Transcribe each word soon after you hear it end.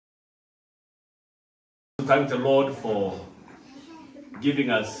Thank the Lord for giving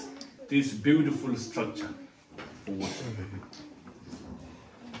us this beautiful structure for worship.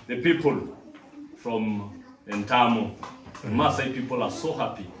 The people from Entamo, the Maasai people are so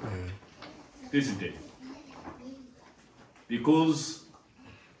happy this day because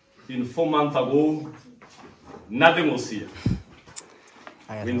in 4 months ago, nothing was here.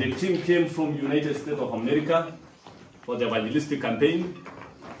 When the team came from United States of America for the evangelistic campaign,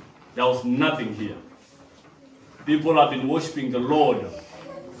 there was nothing here. People have been worshiping the Lord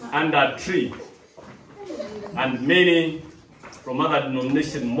under a tree, and many from other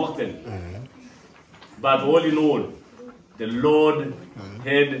denominations mock them. But all in all, the Lord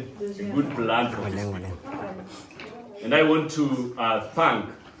had a good plan for this people. And I want to thank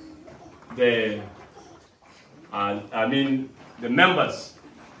the members,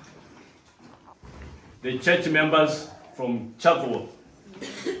 the church members from Chatsworth,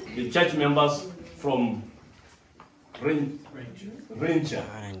 the church members from Ranger,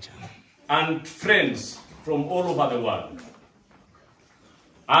 and friends from all over the world,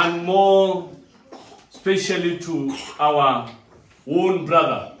 and more especially to our own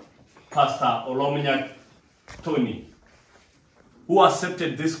brother, Pastor Tony, who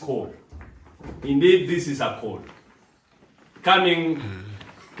accepted this call. Indeed, this is a call. Coming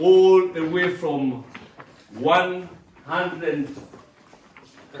all the way from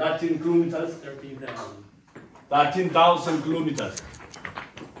 113 kilometers, 13,000 kilometers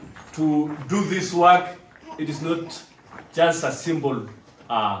to do this work. It is not just a simple,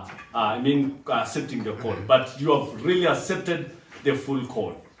 accepting the call, but you have really accepted the full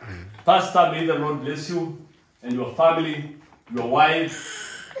call. Pastor, may the Lord bless you and your family, your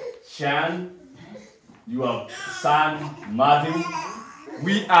wife, Shan, your son, Marvin.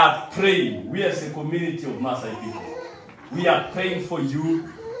 We are praying, we as a community of Maasai people, we are praying for you,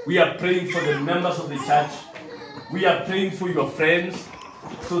 we are praying for the members of the church, we are praying for your friends,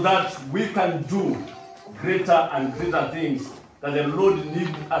 so that we can do greater and greater things that the Lord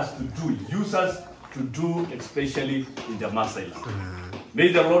needs us to do, use us to do, especially in the Maasai land.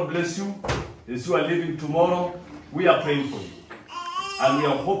 May the Lord bless you. As you are leaving tomorrow, we are praying for you. And we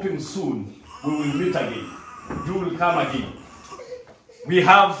are hoping soon we will meet again. You will come again. We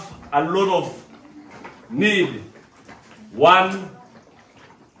have a lot of need. One,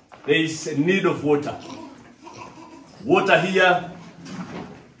 there is a need of water. Water here,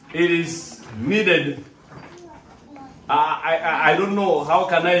 it is needed. I don't know how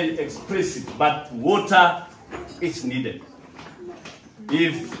can I express it, but water is needed.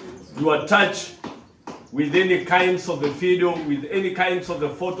 If you are touched with any kinds of the video, with any kinds of the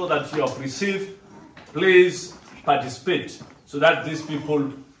photo that you have received, please participate so that these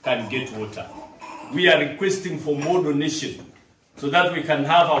people can get water. We are requesting for more donation so that we can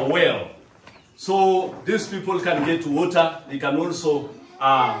have a well. So these people can get water. They can also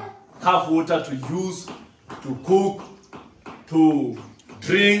have water to use, to cook, to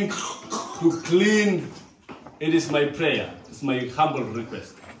drink, to clean. It is my prayer, it's my humble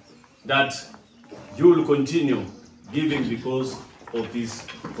request that you will continue giving because of this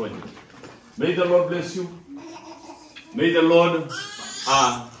project. May the Lord bless you. May the Lord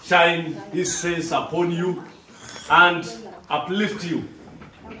shine His face upon you and uplift you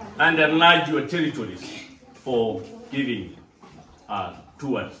and enlarge your territories for giving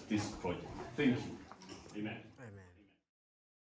towards this project. Thank you. Amen.